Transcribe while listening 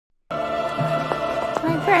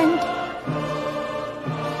friend.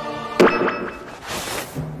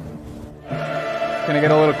 Gonna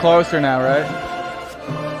get a little closer now, right?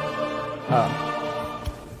 Oh.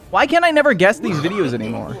 Why can't I never guess these videos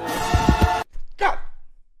anymore? God.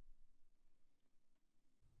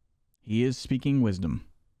 He is speaking wisdom.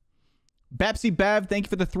 Bepsy Bev, thank you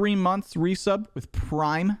for the 3 months resub with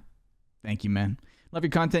Prime. Thank you, man. Love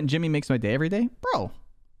your content. Jimmy makes my day every day. Bro.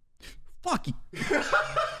 Fuck you.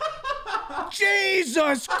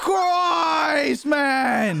 Jesus Christ,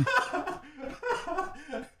 man.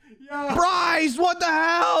 Yeah. Bryce, what the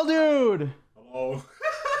hell, dude? Hello.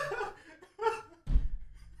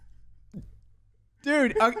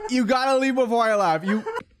 Dude, you gotta leave before I laugh. You.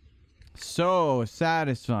 So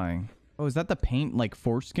satisfying. Oh, is that the paint like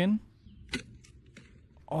foreskin?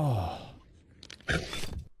 Oh.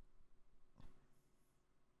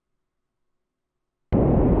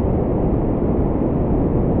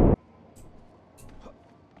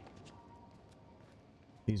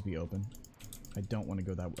 Please be open. I don't want to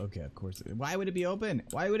go that way. Okay, of course. Why would it be open?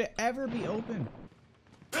 Why would it ever be open?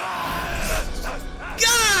 God!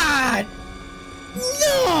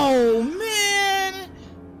 No, man!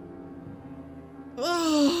 Why?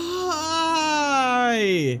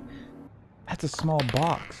 That's a small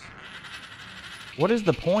box. What is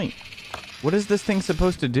the point? What is this thing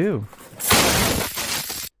supposed to do?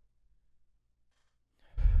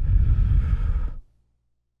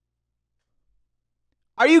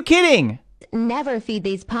 Are you kidding? Never feed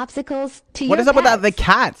these popsicles to your What is up with that? The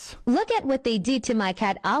cats? Look at what they do to my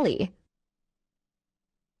cat Ollie.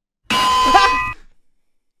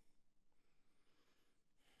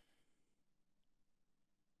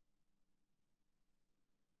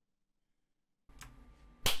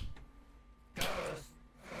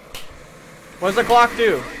 What does the clock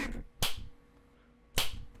do?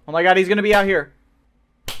 Oh my god, he's gonna be out here.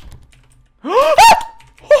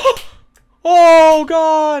 Oh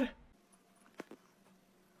god!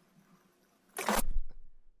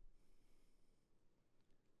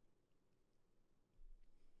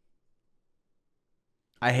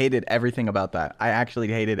 I hated everything about that. I actually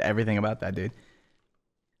hated everything about that, dude.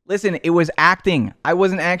 Listen, it was acting. I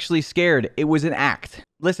wasn't actually scared. It was an act.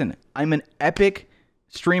 Listen, I'm an epic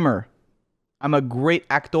streamer. I'm a great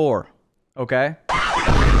actor. Okay?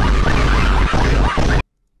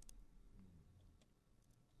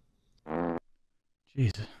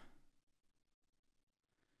 Jesus.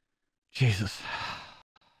 Jesus.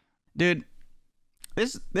 Dude,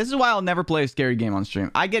 this is why I'll never play a scary game on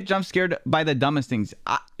stream. I get jump scared by the dumbest things.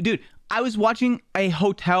 Dude, I was watching a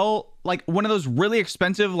hotel, like one of those really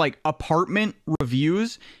expensive like apartment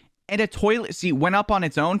reviews, and a toilet seat went up on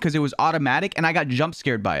its own because it was automatic, and I got jump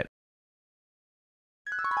scared by it.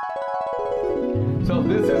 So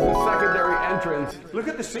this is the secondary entrance. Look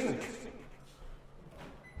at the sink.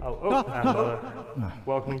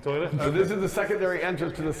 Welcome toilet. So this is the secondary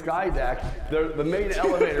entrance to the sky deck. The main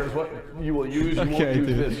elevator is what you will use. You won't use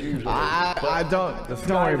this usually. I don't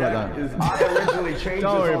worry about that. I originally changed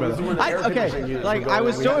Don't worry about that. Okay, like I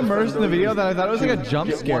was so immersed in the video that I thought it was like a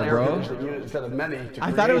jump scare, bro.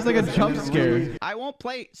 I thought it was like a jump scare. I won't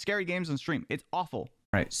play scary games on stream. It's awful.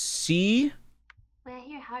 All right, C. Wait, I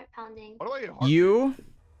hear heart pounding. What do I hear? Heart? U.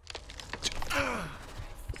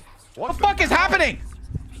 What the fuck is happening?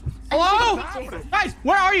 Hello? Guys,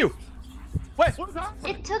 where are you? What?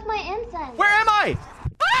 It took my incense. Where am I?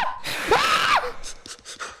 Ah!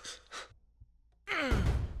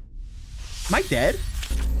 Am I dead?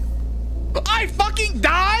 I fucking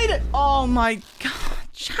died? Oh my god.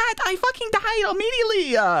 Chat, I fucking died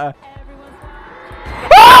immediately.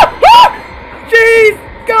 Jeez,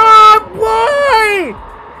 God, why?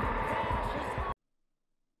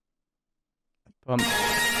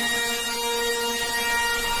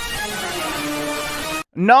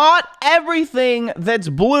 Not everything that's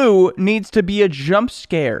blue needs to be a jump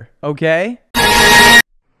scare, okay?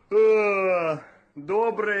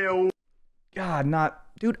 God, not...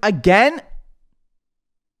 Dude, again?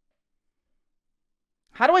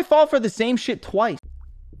 How do I fall for the same shit twice?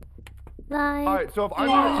 Like, Alright, so if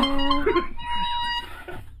I'm...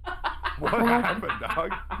 What happened,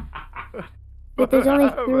 dog? but there's only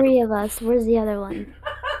 3 of us. Where's the other one?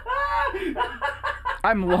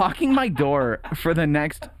 I'm locking my door for the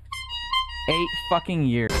next 8 fucking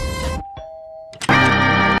years.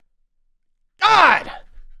 God!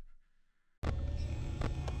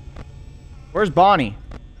 Where's Bonnie?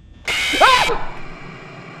 Ah!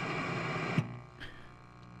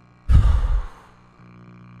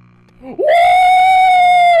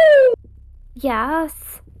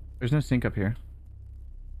 Yes. There's no sink up here.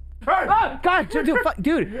 Oh, God, dude,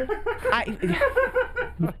 dude.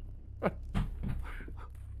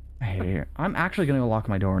 here. I'm actually gonna go lock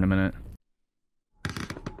my door in a minute.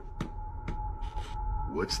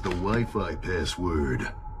 What's the Wi-Fi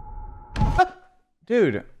password?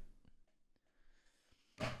 Dude.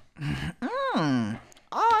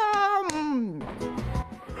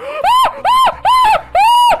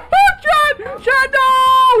 Chad,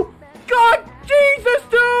 no! God, Jesus,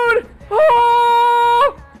 dude!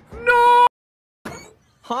 Oh, no!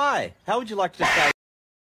 Hi, how would you like to say?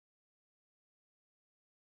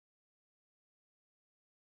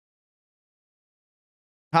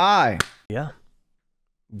 Hi. Yeah,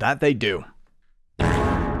 that they do. Hey,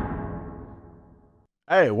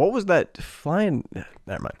 what was that flying?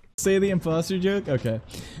 Never mind. Say the imposter joke? Okay.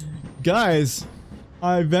 Guys,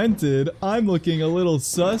 I vented. I'm looking a little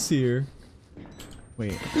sus here.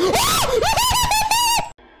 Wait. Oh,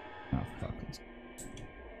 fuck.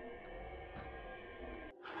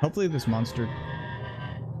 Hopefully this monster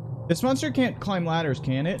can't climb ladders,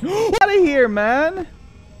 can it? Out of here, man.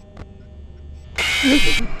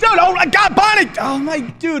 Dude, oh my God, Bonnie! Oh my,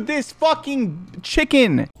 dude, this fucking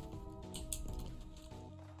chicken.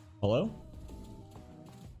 Hello?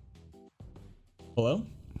 Hello?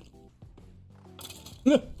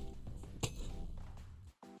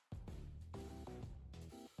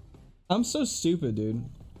 I'm so stupid, dude.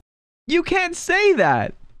 You can't say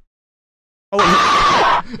that.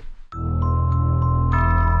 Oh,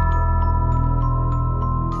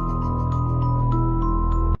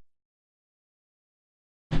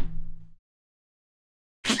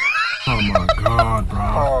 Oh my God, bro.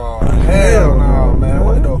 Oh, hell no, man.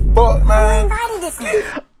 What the fuck, man?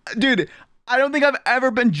 dude, I don't think I've ever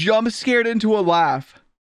been jump scared into a laugh.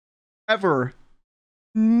 Ever.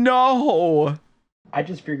 No. I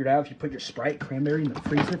just figured out if you put your Sprite cranberry in the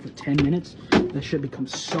freezer for 10 minutes, this shit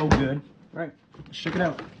becomes so good. All right, let's check it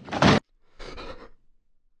out.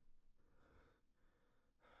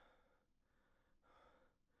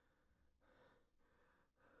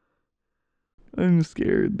 I'm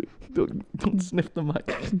scared. Don't sniff the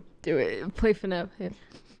mic. Do it. Play FNAF. Hey.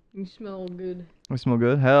 You smell good. I smell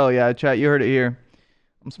good? Hell yeah, chat. You heard it here.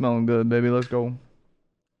 I'm smelling good, baby. Let's go. All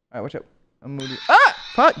right, watch out. I'm moving. Ah!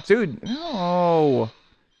 Fuck, dude. No.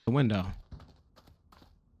 The window.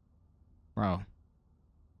 Bro,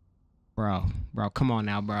 come on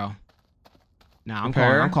now, bro. Nah, I'm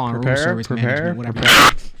calling room service management, whatever.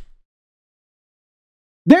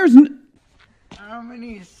 There's How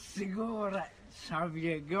many cigarettes have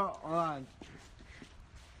you got on?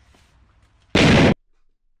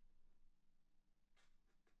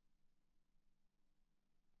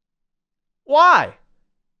 Why?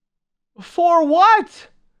 For what?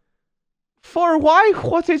 For why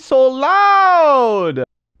was it so loud?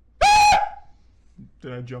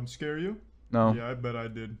 Did I jump scare you? No. Yeah, I bet I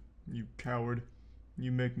did. You coward.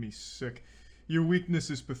 You make me sick. Your weakness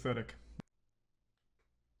is pathetic.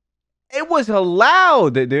 It was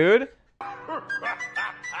loud, dude.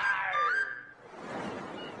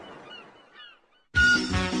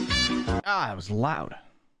 Ah, it was loud.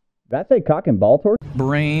 That's a cock and ball torch?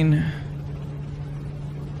 Brain.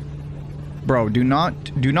 Bro, do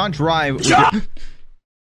not drive. With your...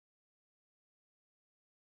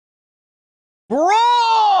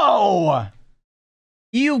 Bro!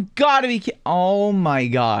 You gotta be kidding. Oh my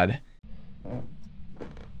God.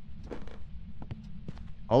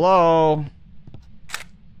 Hello?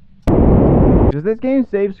 Does this game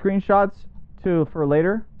save screenshots for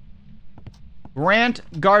later? Grant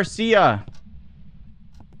Garcia.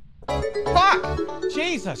 Fuck!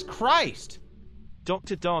 Jesus Christ!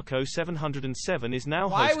 Dr. Darko 707 is now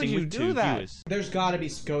Why hosting would you with do 2 that? viewers. There's gotta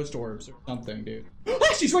be ghost orbs or something, dude.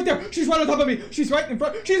 Ah, she's right there! She's right on top of me! She's right in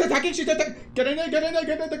front! She's attacking! She's attacking! Get in there! Get in there!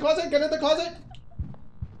 Get in the closet! Get in the closet!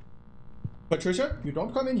 Patricia, you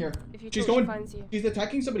don't come in here. She's going. She's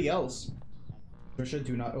attacking somebody else. Patricia,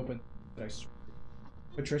 do not open.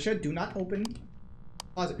 Patricia, do not open.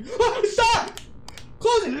 Closet. Ah, stop!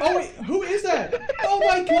 Close it! Oh wait, who is that? Oh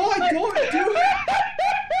my God! Don't do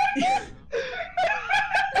it!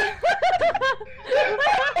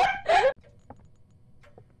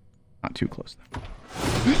 Not too close though.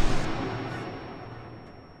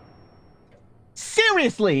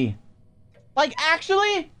 Seriously? Like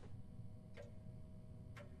actually?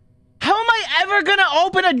 How am I ever gonna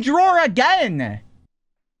open a drawer again?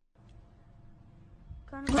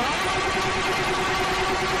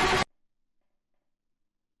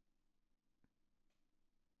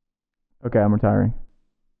 Okay, I'm retiring.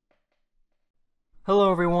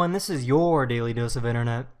 Hello everyone, this is your daily dose of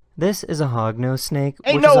internet. This is a hognose snake.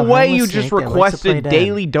 Ain't no way you just requested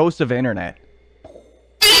daily dose of internet.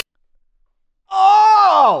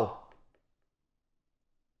 Oh!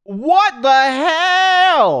 What the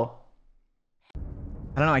hell?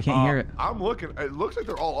 I don't know. I can't hear it. I'm looking. It looks like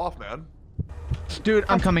they're all off, man. Dude,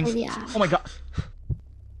 I'm coming. Yeah. Oh my god.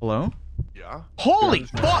 Hello? Yeah. Holy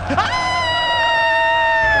fuck!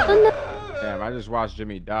 Damn, I just watched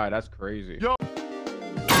Jimmy die. That's crazy. Yo.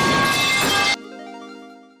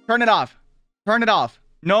 Turn it off. Turn it off.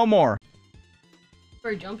 No more.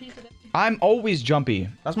 Very jumpy today. I'm always jumpy.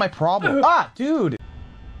 That's my problem. Ah, dude.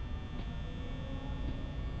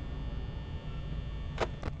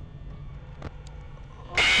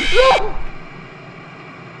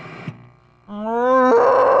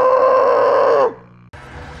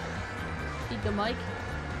 Eat the mic.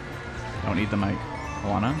 Don't eat the mic.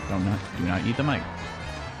 Alana, do not eat the mic.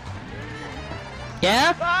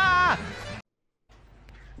 Yeah? Ah!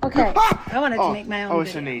 Okay, I wanted to make my own Oh,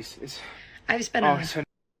 it's video. a niece. It's... I've spent Oh, a... it's a...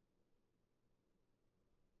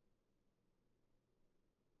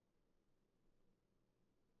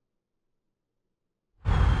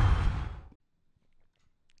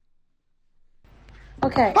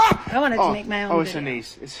 Okay, I wanted to make my own Oh, it's a video.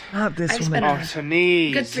 niece. It's... Not this I've one. spent Oh, it's a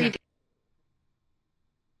niece. good 3 days.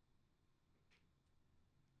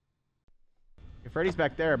 Freddy's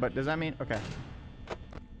back there, but does that mean... Okay.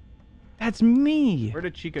 That's me. Where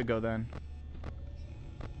did Chica go then?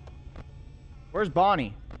 Where's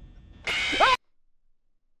Bonnie?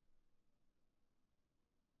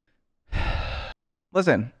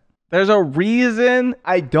 Listen, there's a reason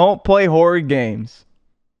I don't play horror games.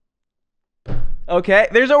 Okay?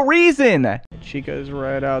 There's a reason. Chica's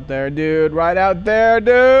right out there, dude. Right out there,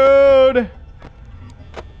 dude.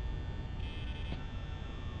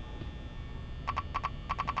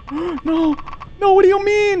 No. No, what do you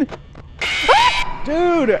mean?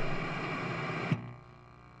 Dude.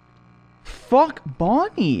 Fuck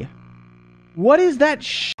Bonnie. What is that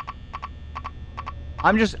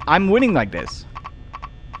I'm winning like this.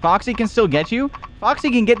 Foxy can still get you?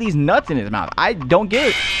 Foxy can get these nuts in his mouth. I don't get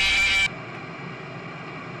it.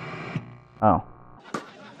 Oh.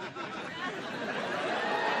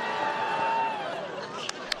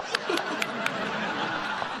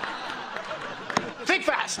 Think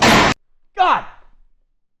fast! God!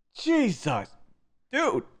 Jesus.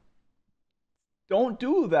 Dude. Don't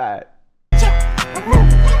do that.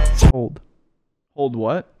 Hold. Hold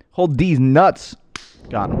what? Hold these nuts.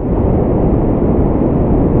 Got him.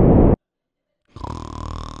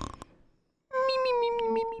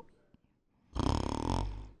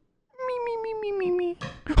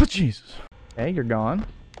 Oh, Jesus. Okay, you're gone.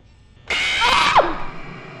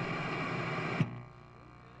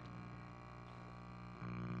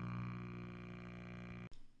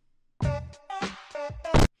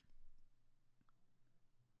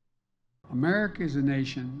 America is a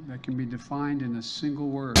nation that can be defined in a single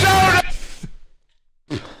word.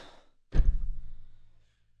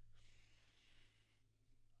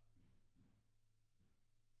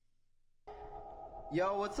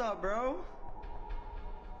 Yo, what's up, bro?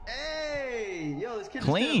 Hey! Yo, this kid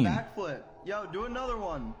Clean. just did a backflip. Yo, do another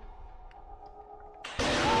one.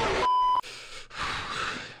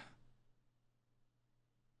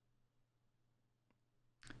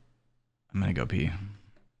 I'm gonna go pee.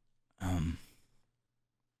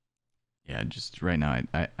 Yeah, just right now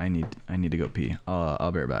I need to go pee.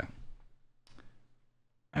 I'll be right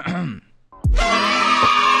back.